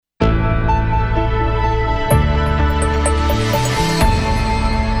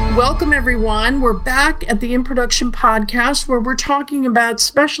Welcome, everyone. We're back at the In Production podcast where we're talking about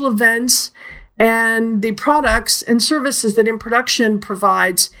special events and the products and services that In Production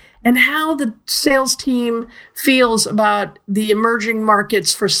provides and how the sales team feels about the emerging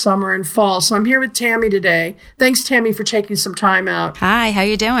markets for summer and fall. So I'm here with Tammy today. Thanks, Tammy, for taking some time out. Hi, how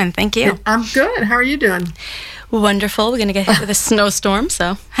you doing? Thank you. I'm good. How are you doing? Wonderful. We're going to get hit with a snowstorm,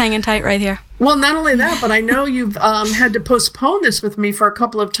 so hanging tight right here. Well, not only that, but I know you've had to postpone this with me for a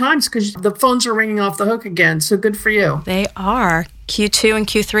couple of times because the phones are ringing off the hook again. So good for you. They are. Q2 and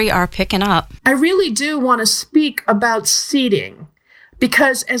Q3 are picking up. I really do want to speak about seating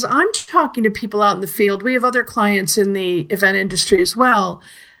because as I'm talking to people out in the field, we have other clients in the event industry as well.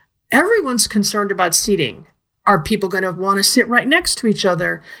 Everyone's concerned about seating. Are people going to want to sit right next to each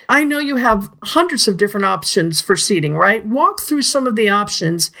other? I know you have hundreds of different options for seating, right? Walk through some of the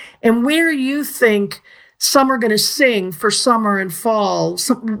options and where you think some are going to sing for summer and fall.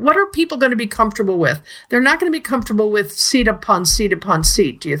 So what are people going to be comfortable with? They're not going to be comfortable with seat upon seat upon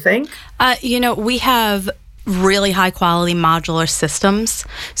seat, do you think? We have really high quality modular systems,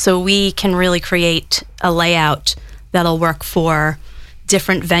 so we can really create a layout that'll work for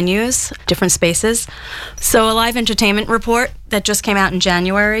different venues, different spaces. So a live entertainment report that just came out in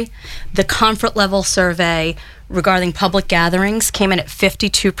January, the comfort level survey regarding public gatherings came in at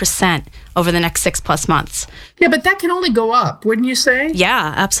 52% over the next 6+ months. Yeah, but that can only go up, wouldn't you say?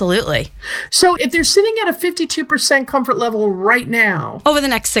 Yeah, absolutely. So if they're sitting at a 52% comfort level right now, over the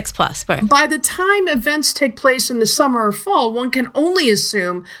next 6+, right. By the time events take place in the summer or fall, one can only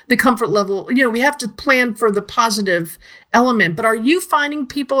assume the comfort level. We have to plan for the positive element. But are you finding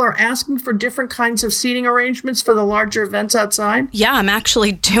people are asking for different kinds of seating arrangements for the larger events outside? Yeah, I'm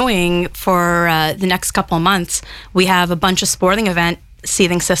actually doing for the next couple of months. We have a bunch of sporting event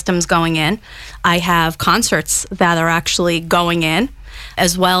seating systems going in. I have concerts that are actually going in,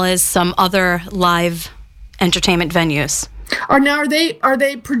 as well as some other live entertainment venues. Are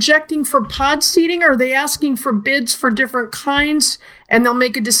they projecting for pod seating? Or are they asking for bids for different kinds and they'll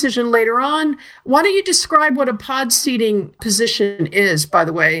make a decision later on? Why don't you describe what a pod seating position is, by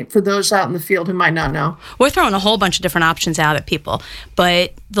the way, for those out in the field who might not know? We're throwing a whole bunch of different options out at people,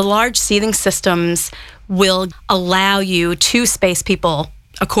 but the large seating systems will allow you to space people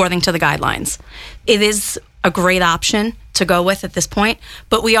according to the guidelines. It is a great option to go with at this point,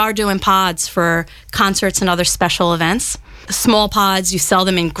 but we are doing pods for concerts and other special events. Small pods, you sell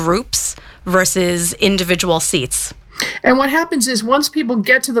them in groups versus individual seats. And what happens is once people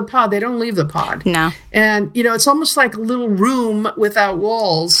get to the pod, they don't leave the pod. No. And, it's almost like a little room without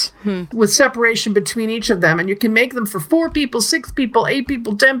walls with separation between each of them. And you can make them for 4 people, 6 people, 8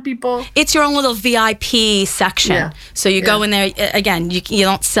 people, 10 people. It's your own little VIP section. Yeah. So you go in there, again, you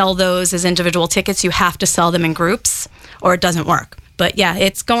don't sell those as individual tickets. You have to sell them in groups or it doesn't work. But yeah,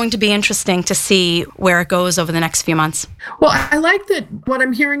 it's going to be interesting to see where it goes over the next few months. Well, I like that what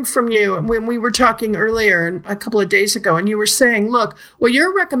I'm hearing from you when we were talking earlier a couple of days ago, and you were saying, look, what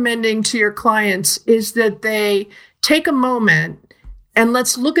you're recommending to your clients is that they take a moment and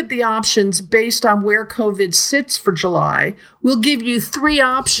let's look at the options based on where COVID sits for July. We'll give you 3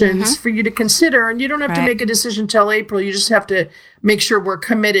 options for you to consider, and you don't have to make a decision till April. You just have to make sure we're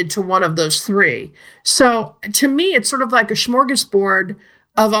committed to one of those 3. So to me, it's sort of like a smorgasbord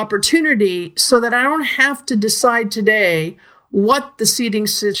of opportunity so that I don't have to decide today what the seating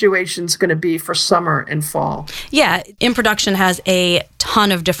situation is going to be for summer and fall. Yeah, In Production has a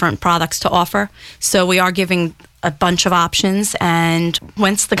ton of different products to offer. So we are giving a bunch of options, and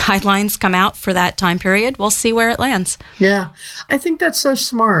once the guidelines come out for that time period, we'll see where it lands. Yeah, I think that's so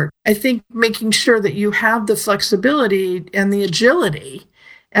smart. I think making sure that you have the flexibility and the agility,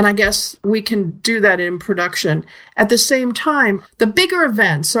 and I guess we can do that in production. At the same time, the bigger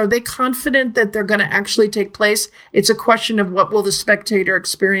events, are they confident that they're going to actually take place? It's a question of what will the spectator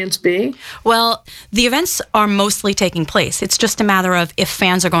experience be? Well, the events are mostly taking place. It's just a matter of if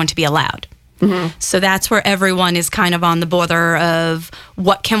fans are going to be allowed. So that's where everyone is kind of on the border of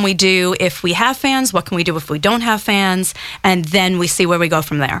what can we do if we have fans, what can we do if we don't have fans, and then we see where we go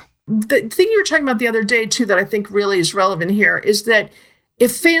from there. The thing you were talking about the other day, too, that I think really is relevant here is that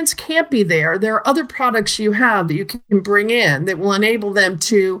if fans can't be there, there are other products you have that you can bring in that will enable them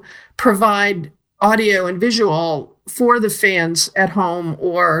to provide audio and visual for the fans at home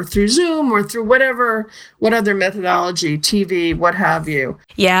or through Zoom or through what other methodology, TV, what have you.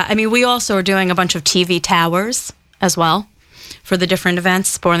 Yeah, I mean, we also are doing a bunch of TV towers as well for the different events,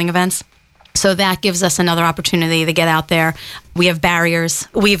 sporting events. So that gives us another opportunity to get out there. We have barriers.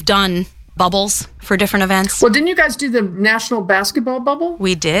 We've done bubbles for different events. Well, didn't you guys do the National Basketball Bubble?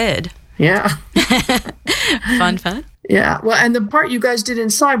 We did. Yeah. Fun. Yeah. Well, and the part you guys did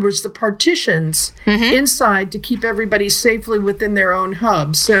inside was the partitions inside to keep everybody safely within their own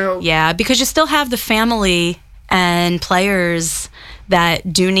hub. So yeah, because you still have the family and players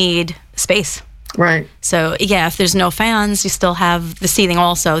that do need space. Right. So yeah, if there's no fans, you still have the seating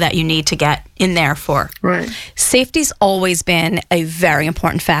also that you need to get in there for. Right. Safety's always been a very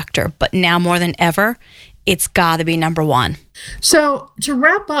important factor, but now more than ever, it's got to be number one. So to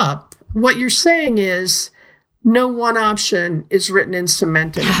wrap up, what you're saying is no one option is written in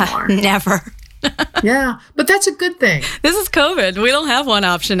cement anymore. Never. Yeah, but that's a good thing. This is COVID. We don't have one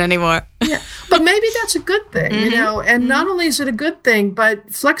option anymore. Yeah, but maybe that's a good thing, you know, and not only is it a good thing,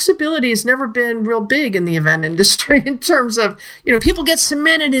 but flexibility has never been real big in the event industry in terms of, you know, people get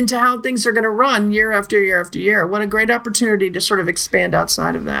cemented into how things are going to run year after year after year. What a great opportunity to sort of expand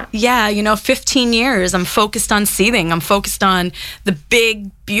outside of that. Yeah, you know, 15 years, I'm focused on seating. I'm focused on the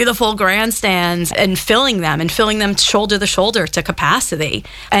big, beautiful grandstands and filling them shoulder to shoulder to capacity.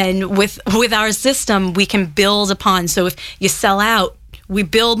 And with our system, we can build upon. So if you sell out, we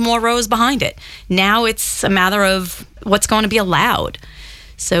build more rows behind it. Now it's a matter of what's going to be allowed.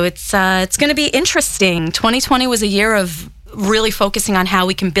 So it's going to be interesting. 2020 was a year of really focusing on how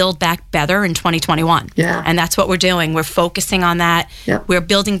we can build back better in 2021. Yeah. And that's what we're doing. We're focusing on that. Yeah. We're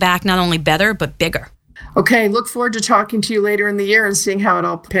building back not only better, but bigger. Okay, look forward to talking to you later in the year and seeing how it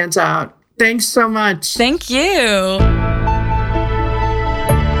all pans out. Thanks so much. Thank you.